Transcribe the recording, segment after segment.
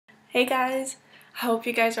Hey guys! I hope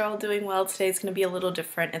you guys are all doing well. Today's gonna be a little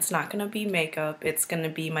different. It's not gonna be makeup, it's gonna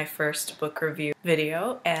be my first book review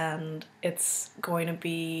video, and it's going to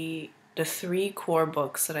be the 3 core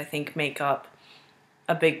books that I think make up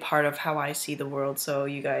a big part of how I see the world, so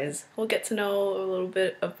you guys will get to know a little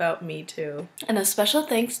bit about me too. And a special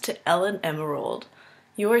thanks to ElenEmerald.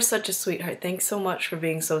 You are such a sweetheart. Thanks so much for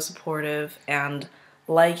being so supportive and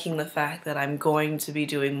liking the fact that I'm going to be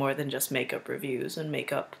doing more than just makeup reviews and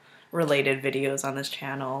makeup related videos on this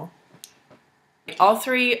channel. All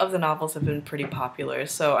 3 of the novels have been pretty popular,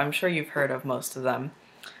 so I'm sure you've heard of most of them.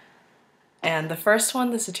 And the first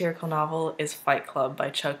one, the satirical novel, is Fight Club by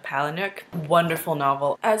Chuck Palahniuk. Wonderful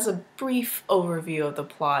novel. As a brief overview of the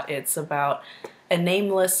plot, it's about a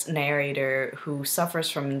nameless narrator who suffers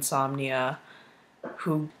from insomnia,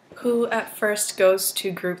 who at first goes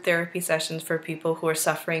to group therapy sessions for people who are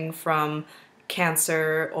suffering from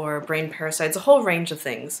cancer or brain parasites, a whole range of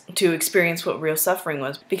things, to experience what real suffering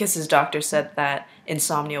was, because his doctor said that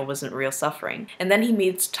insomnia wasn't real suffering. And then he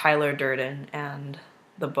meets Tyler Durden, and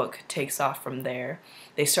the book takes off from there.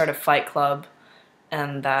 They start a fight club,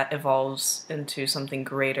 and that evolves into something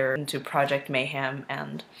greater, into Project Mayhem,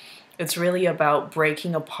 and it's really about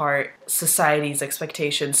breaking apart society's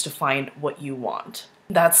expectations to find what you want.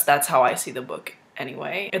 That's how I see the book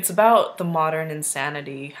anyway. It's about the modern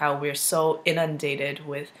insanity, how we're so inundated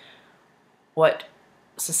with what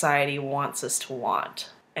society wants us to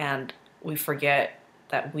want, and we forget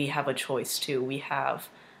that we have a choice too. We have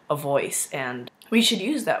a voice, and we should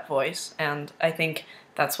use that voice, and I think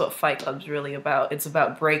that's what Fight Club's really about. It's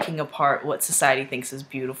about breaking apart what society thinks is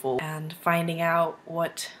beautiful and finding out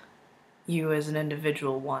what you as an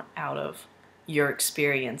individual want out of your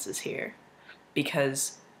experiences here,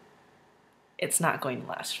 because it's not going to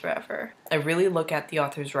last forever. I really look at the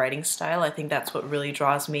author's writing style. I think that's what really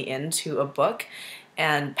draws me into a book,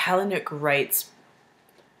 and Palahniuk writes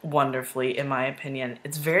wonderfully, in my opinion.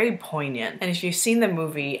 It's very poignant, and if you've seen the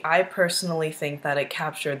movie, I personally think that it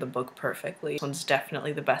captured the book perfectly. This one's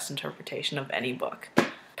definitely the best interpretation of any book.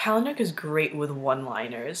 Palahniuk is great with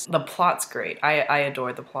one-liners. The plot's great. I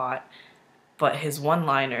adore the plot, but his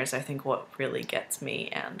one-liners, I think, what really gets me,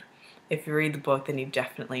 and if you read the book, then you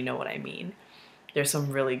definitely know what I mean. There's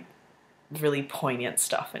some really poignant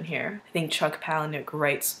stuff in here. I think Chuck Palahniuk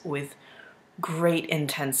writes with great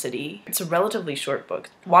intensity. It's a relatively short book.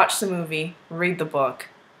 Watch the movie, read the book.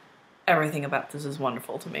 Everything about this is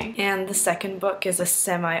wonderful to me. And the second book is a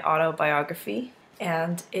semi-autobiography,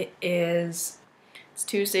 and it's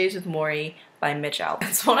Tuesdays with Morrie by Mitch.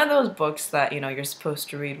 It's one of those books that, you know, you're supposed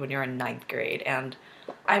to read when you're in 9th grade, and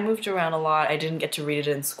I moved around a lot. I didn't get to read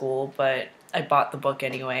it in school, but I bought the book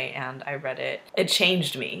anyway and I read it. It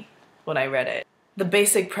changed me when I read it. The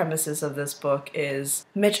basic premises of this book is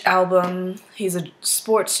Mitch Albom, he's a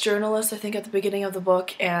sports journalist, I think, at the beginning of the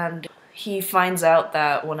book, and he finds out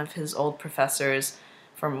that one of his old professors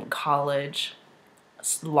from college,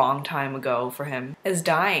 a long time ago for him, is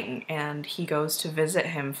dying, and he goes to visit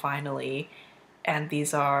him finally, and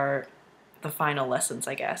these are the final lessons,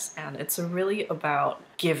 I guess, and it's really about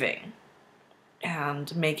giving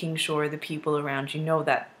and making sure the people around you know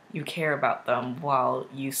that you care about them while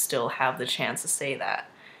you still have the chance to say that.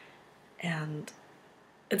 And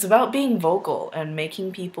it's about being vocal and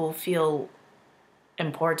making people feel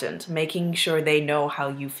important, making sure they know how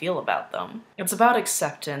you feel about them. It's about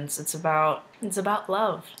acceptance, it's about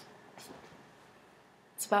love.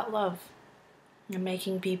 It's about love and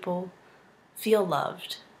making people feel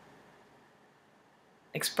loved.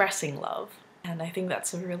 Expressing love. And I think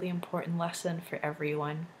that's a really important lesson for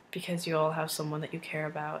everyone, because you all have someone that you care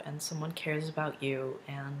about and someone cares about you,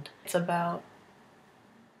 and it's about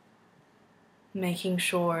making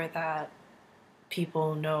sure that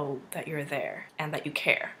people know that you're there and that you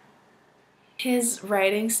care. His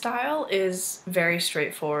writing style is very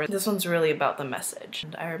straightforward. This one's really about the message.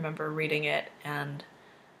 And I remember reading it and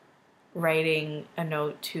writing a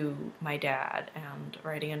note to my dad and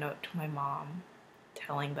writing a note to my mom,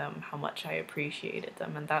 telling them how much I appreciated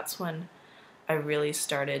them, and that's when I really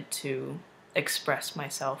started to express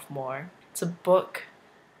myself more. It's a book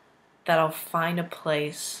that'll find a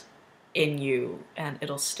place in you and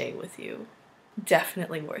it'll stay with you.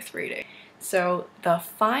 Definitely worth reading. So the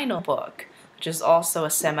final book, which is also a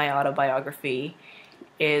semi-autobiography,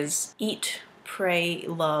 is Eat, Pray,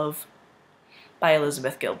 Love by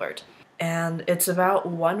Elizabeth Gilbert. And it's about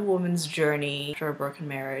one woman's journey after a broken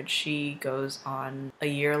marriage. She goes on a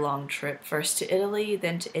year-long trip, first to Italy,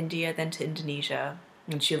 then to India, then to Indonesia,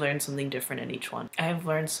 and she learns something different in each one. I've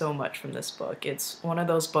learned so much from this book. It's one of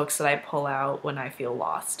those books that I pull out when I feel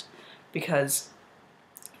lost, because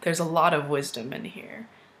there's a lot of wisdom in here,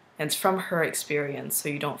 And it's from her experience, so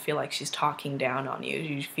you don't feel like she's talking down on you.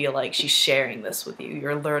 You feel like she's sharing this with you.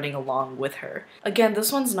 You're learning along with her. Again,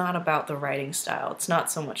 this one's not about the writing style. It's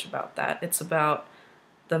not so much about that. It's about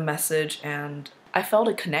the message, and I felt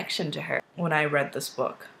a connection to her when I read this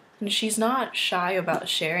book. And she's not shy about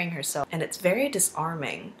sharing herself, and it's very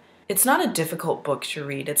disarming. It's not a difficult book to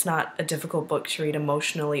read. It's not a difficult book to read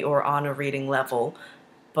emotionally or on a reading level,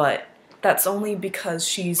 but that's only because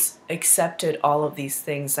she's accepted all of these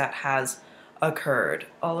things that has occurred,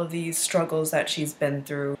 all of these struggles that she's been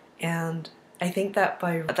through. And I think that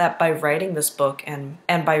by writing this book and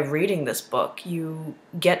by reading this book, you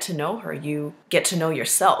get to know her, you get to know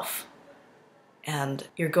yourself, and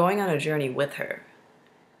you're going on a journey with her.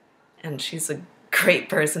 And she's a great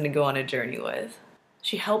person to go on a journey with.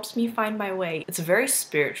 She helps me find my way. It's a very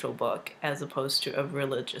spiritual book as opposed to a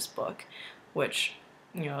religious book, which,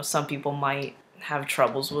 you know, some people might have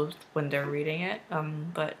troubles with when they're reading it,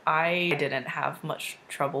 but I didn't have much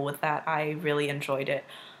trouble with that. I really enjoyed it.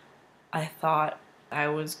 I thought I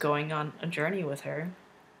was going on a journey with her.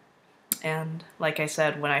 And like I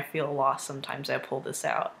said, when I feel lost, sometimes I pull this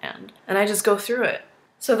out and I just go through it.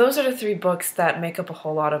 So those are the 3 books that make up a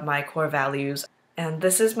whole lot of my core values. And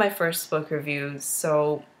this is my first book review,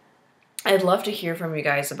 so I'd love to hear from you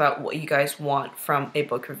guys about what you guys want from a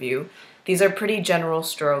book review. These are pretty general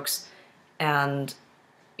strokes, and,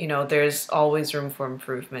 you know, there's always room for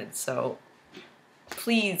improvement, so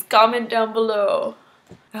please comment down below.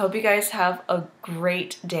 I hope you guys have a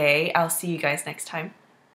great day. I'll see you guys next time.